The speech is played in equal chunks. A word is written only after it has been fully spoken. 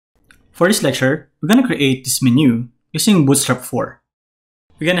For this lecture, we're going to create this menu using Bootstrap 4.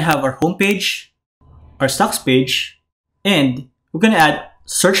 We're going to have our home page, our stocks page, and we're going to add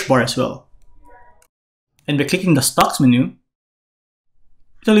search bar as well. And by clicking the stocks menu,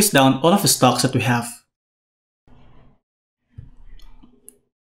 it'll list down all of the stocks that we have.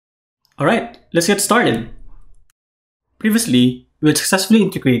 Alright, let's get started. Previously, we had successfully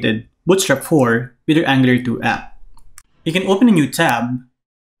integrated Bootstrap 4 with our Angular 2 app. You can open a new tab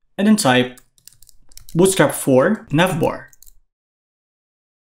and then type Bootstrap 4 navbar.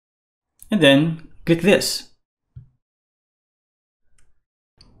 And then click this.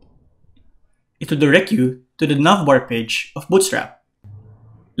 It will direct you to the navbar page of Bootstrap.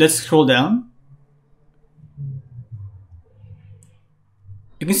 Let's scroll down.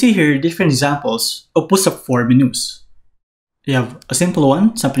 You can see here different examples of Bootstrap 4 menus. You have a simple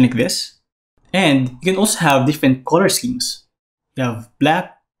one, something like this. And you can also have different color schemes. You have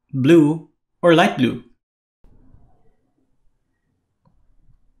black, blue, or light blue.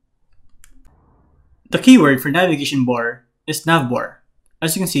 The keyword for navigation bar is navbar,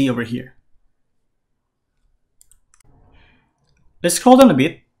 as you can see over here. Let's scroll down a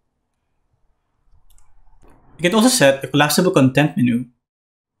bit. You can also set a collapsible content menu,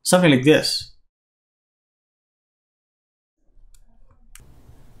 something like this.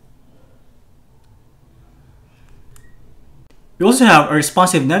 We also have a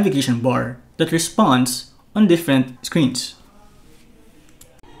responsive navigation bar that responds on different screens.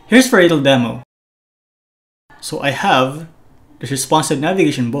 Here's for a little demo. So I have this responsive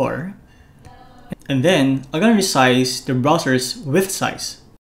navigation bar, and then I'm going to resize the browser's width size.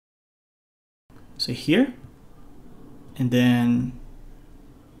 So here, and then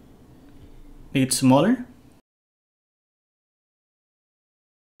make it smaller.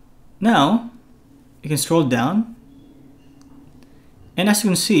 Now, you can scroll down, and as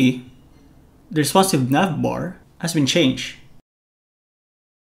you can see, the responsive nav bar has been changed.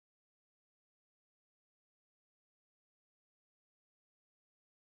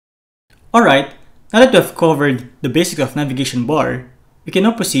 Alright, now that we have covered the basics of navigation bar, we can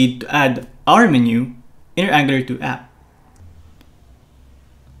now proceed to add our menu in our Angular 2 app.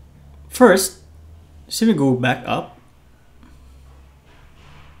 First, so we go back up.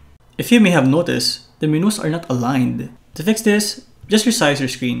 If you may have noticed, the menus are not aligned. To fix this, just resize your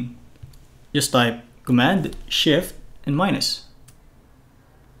screen. Just type Command, Shift, and minus.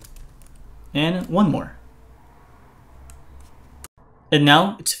 And one more. And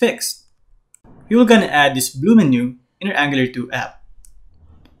now it's fixed. We will gonna add this blue menu in our Angular 2 app.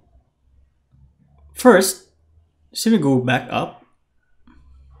 First, so we go back up.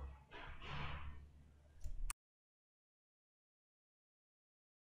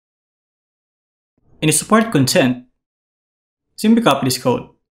 In the support content, simply copy this code.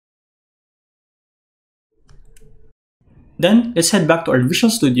 Then, let's head back to our Visual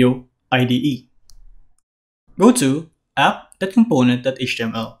Studio IDE. Go to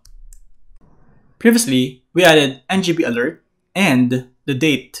app.component.html. Previously, we added NGB alert and the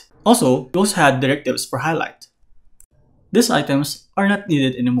date. Also, we also had directives for highlight. These items are not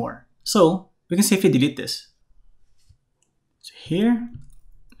needed anymore, so we can safely delete this. So here,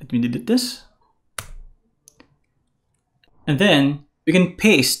 let me delete this. And then we can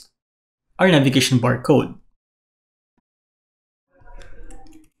paste our navigation bar code.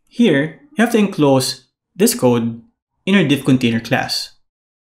 Here, you have to enclose this code in our div container class.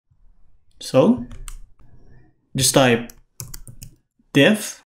 So, just type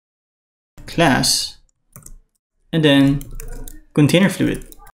div class and then container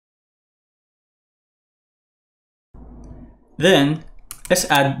fluid. Then, let's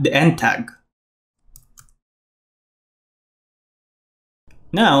add the end tag.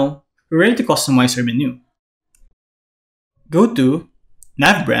 Now, we're ready to customize our menu. Go to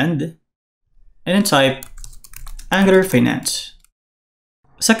nav brand and then type Angular Finance.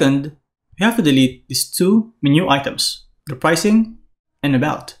 Second, we have to delete these two menu items, the pricing and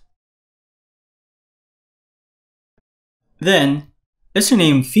about. Then, let's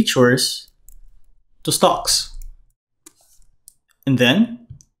rename features to stocks. And then,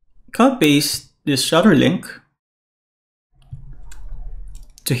 copy-paste this RouterLink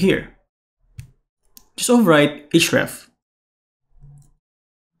to here. Just overwrite href.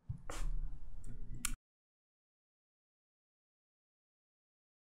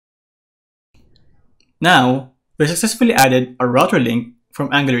 Now, we successfully added a router link from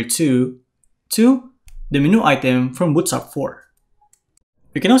Angular 2 to the menu item from Bootstrap 4.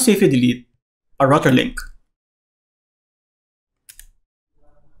 We can now safely delete a router link.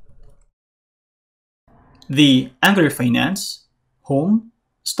 The Angular Finance, Home,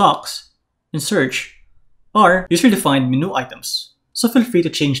 stocks, and search are user-defined menu items, so feel free to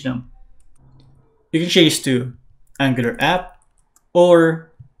change them. You can change to Angular app,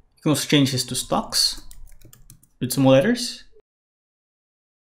 or you can also change this to stocks with small letters,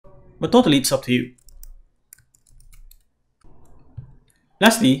 but totally it's up to you.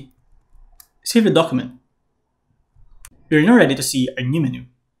 Lastly, save the document. You're now ready to see our new menu.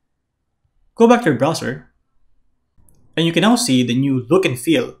 Go back to your browser, and you can now see the new look and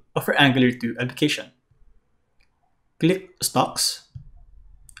feel of our Angular 2 application. Click Stocks,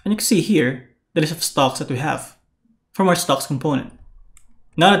 and you can see here the list of stocks that we have from our stocks component.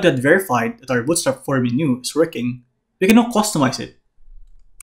 Now that we have verified that our Bootstrap 4 menu is working, we can now customize it.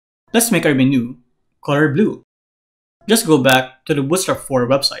 Let's make our menu color blue. Just go back to the Bootstrap 4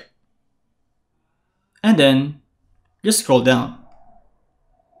 website, and then just scroll down.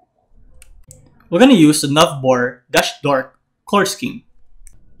 We're going to use the navbar -dark color scheme.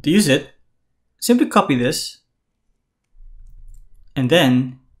 To use it, simply copy this, and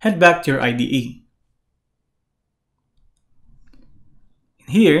then head back to your IDE.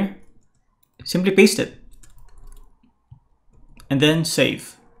 Here, simply paste it, and then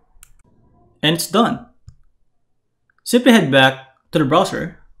save. And it's done. Simply head back to the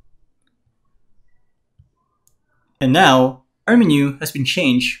browser, and now our menu has been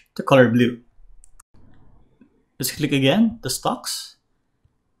changed to color blue. Let's click again the stocks.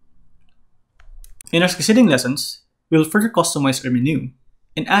 In our succeeding lessons, we'll further customize our menu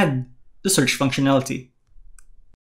and add the search functionality.